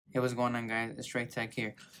Hey, what's going on, guys? It's Straight Tech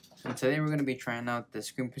here. And today we're going to be trying out the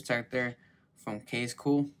screen protector from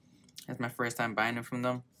CaseKoo. It's my first time buying it from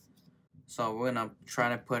them. So we're going to try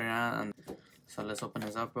to put it on. So let's open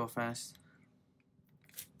this up real fast.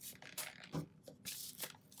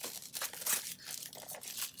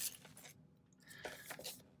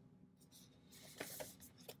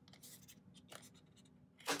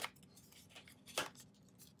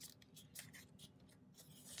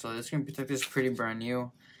 So this screen protector is pretty brand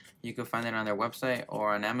new. You can find it on their website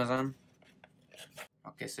or on Amazon.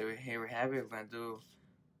 Okay, so here we have it.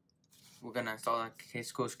 We're gonna install the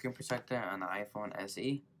CaseKoo screen protector on the iPhone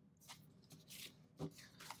SE.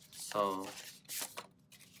 So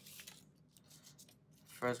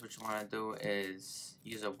first, what you want to do is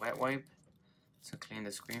use a wet wipe to clean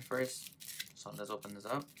the screen first. So let's open this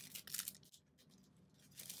up.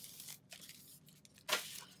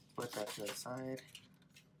 Put that to the side.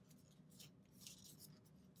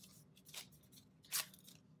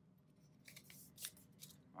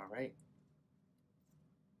 Alright.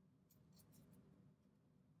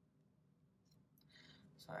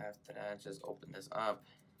 So after that, just open this up.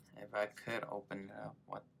 If I could open it up,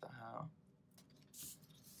 what the hell?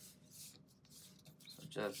 So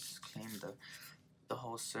just clean the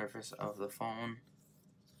whole surface of the phone.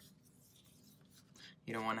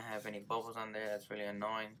 You don't want to have any bubbles on there, that's really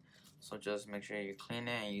annoying. So just make sure you clean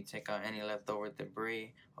it and you take out any leftover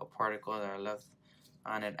debris or particles that are left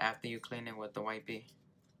on it after you clean it with the wipey.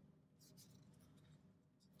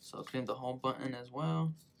 So clean the home button as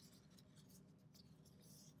well.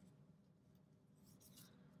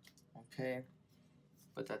 Okay,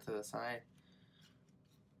 put that to the side.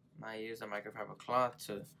 Now I use a microfiber cloth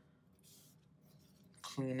to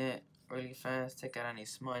clean it really fast, take out any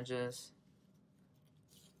smudges.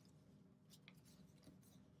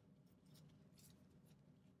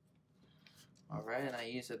 Alright, and I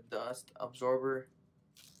use a dust absorber.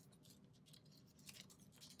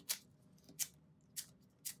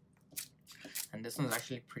 And this one's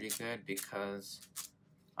actually pretty good because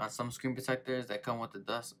on some screen protectors that come with the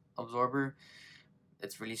dust absorber,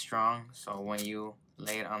 it's really strong. So when you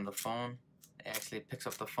lay it on the phone, it actually picks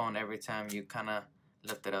up the phone every time you kind of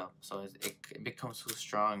lift it up. So it becomes so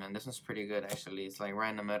strong. And this one's pretty good actually. It's like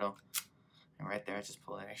right in the middle. And right there, I just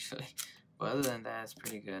pulled it actually. But other than that, it's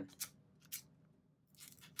pretty good.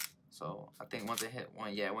 So I think once it hit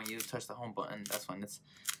when you touch the home button, that's when it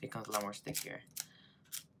becomes a lot more stickier.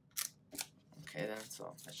 Okay then,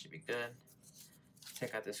 so that should be good.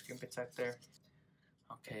 Take out the screen protector.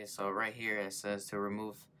 Okay, so right here it says to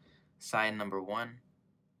remove side number 1.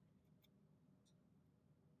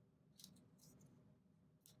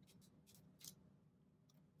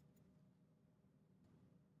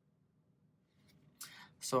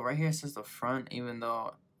 So right here it says the front, even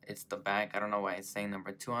though it's the back. I don't know why it's saying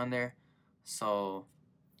number 2 on there. So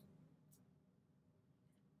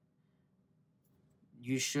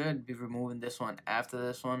you should be removing this one after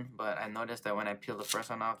this one, but I noticed that when I peel the first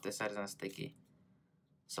one off, this side is not sticky.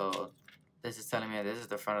 So this is telling me this is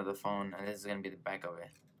the front of the phone and this is going to be the back of it.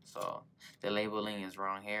 So the labeling is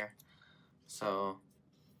wrong here. So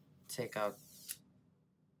take out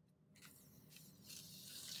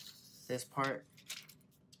this part.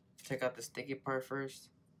 Take out the sticky part first.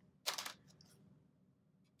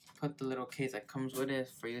 Put the little case that comes with it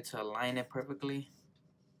for you to align it perfectly.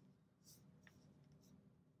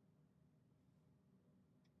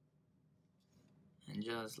 And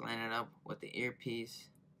just line it up with the earpiece.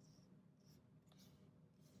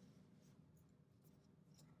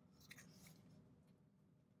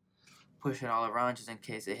 Push it all around just in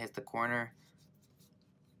case it hits the corner.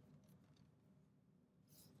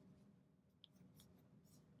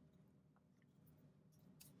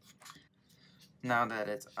 Now that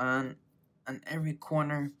it's on every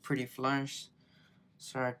corner pretty flush,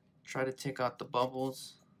 so I try to take out the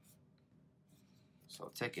bubbles. So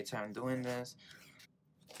take your time doing this.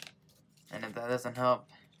 And if that doesn't help,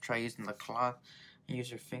 try using the cloth and use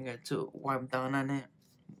your finger to wipe down on it.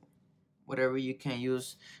 Whatever you can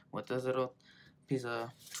use with this little piece of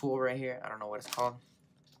tool right here. I don't know what it's called.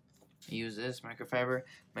 Use this microfiber.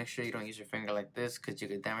 Make sure you don't use your finger like this because you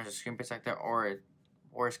could damage the screen protector, or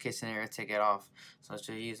worst case scenario, take it off. So just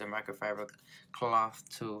use a microfiber cloth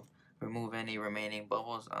to remove any remaining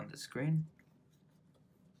bubbles on the screen.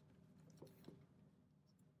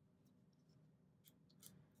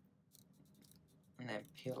 And then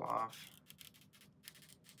peel off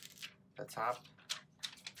the top.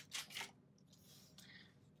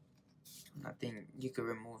 And I think you could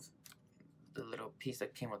remove the little piece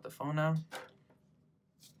that came with the phone now.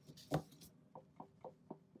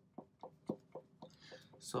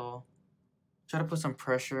 So Try to put some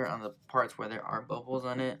pressure on the parts where there are bubbles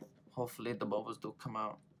on it. Hopefully the bubbles do come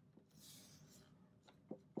out.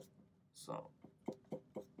 So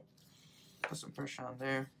put some pressure on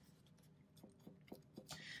there.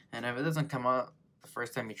 And if it doesn't come out the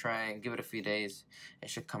first time you try it, give it a few days. It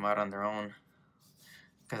should come out on their own.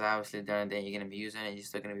 Because obviously during the day you're going to be using it, you're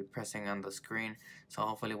still going to be pressing on the screen. So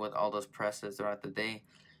hopefully with all those presses throughout the day,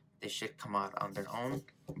 they should come out on their own.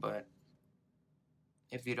 But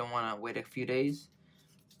if you don't want to wait a few days,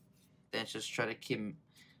 then just try to keep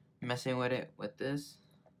messing with it with this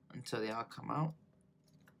until they all come out.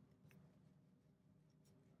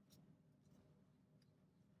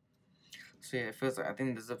 So yeah, it feels like I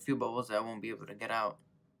think there's a few bubbles that I won't be able to get out.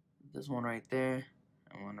 This one right there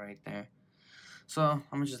and one right there. So I'm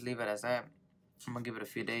gonna just leave it as that. I'm gonna give it a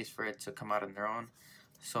few days for it to come out on their own.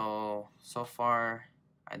 So far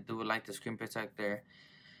I do like the screen protector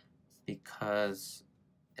because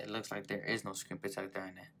it looks like there is no screen protector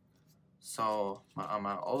in it. So on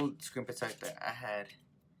my old screen protector I had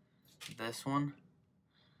this one,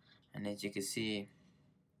 and as you can see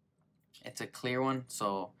it's a clear one,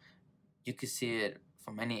 so you can see it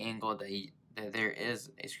from any angle that there is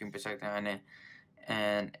a screen protector on it,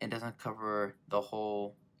 and it doesn't cover the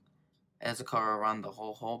whole. It has a cover around the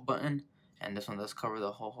whole hold button, and this one does cover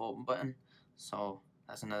the whole hold button, so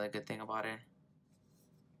that's another good thing about it.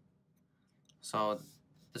 So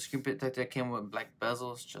the screen protector came with black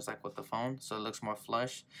bezels, just like with the phone, so it looks more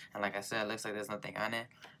flush, and like I said, it looks like there's nothing on it,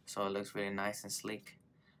 so it looks really nice and sleek.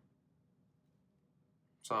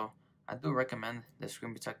 So I do recommend the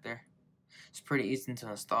screen protector. It's pretty easy to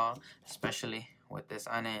install, especially with this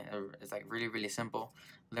on it. It's like really simple.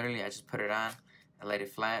 Literally I just put it on, I laid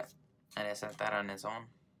it flat, and it set that on its own.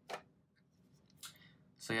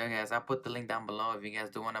 So yeah guys, I'll put the link down below if you guys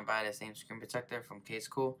do want to buy the same screen protector from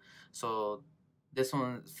CaseKoo. So this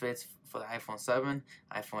one fits for the iPhone 7,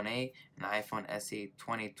 iPhone 8, and the iPhone SE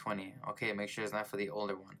 2020. Okay, make sure it's not for the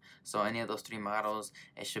older one. So any of those three models,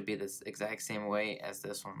 it should be the exact same way as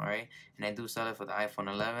this one, alright? And I do sell it for the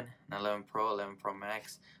iPhone 11, and 11 Pro, 11 Pro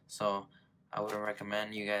Max. So I would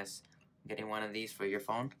recommend you guys getting one of these for your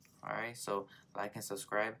phone. Alright, so like and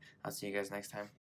subscribe. I'll see you guys next time.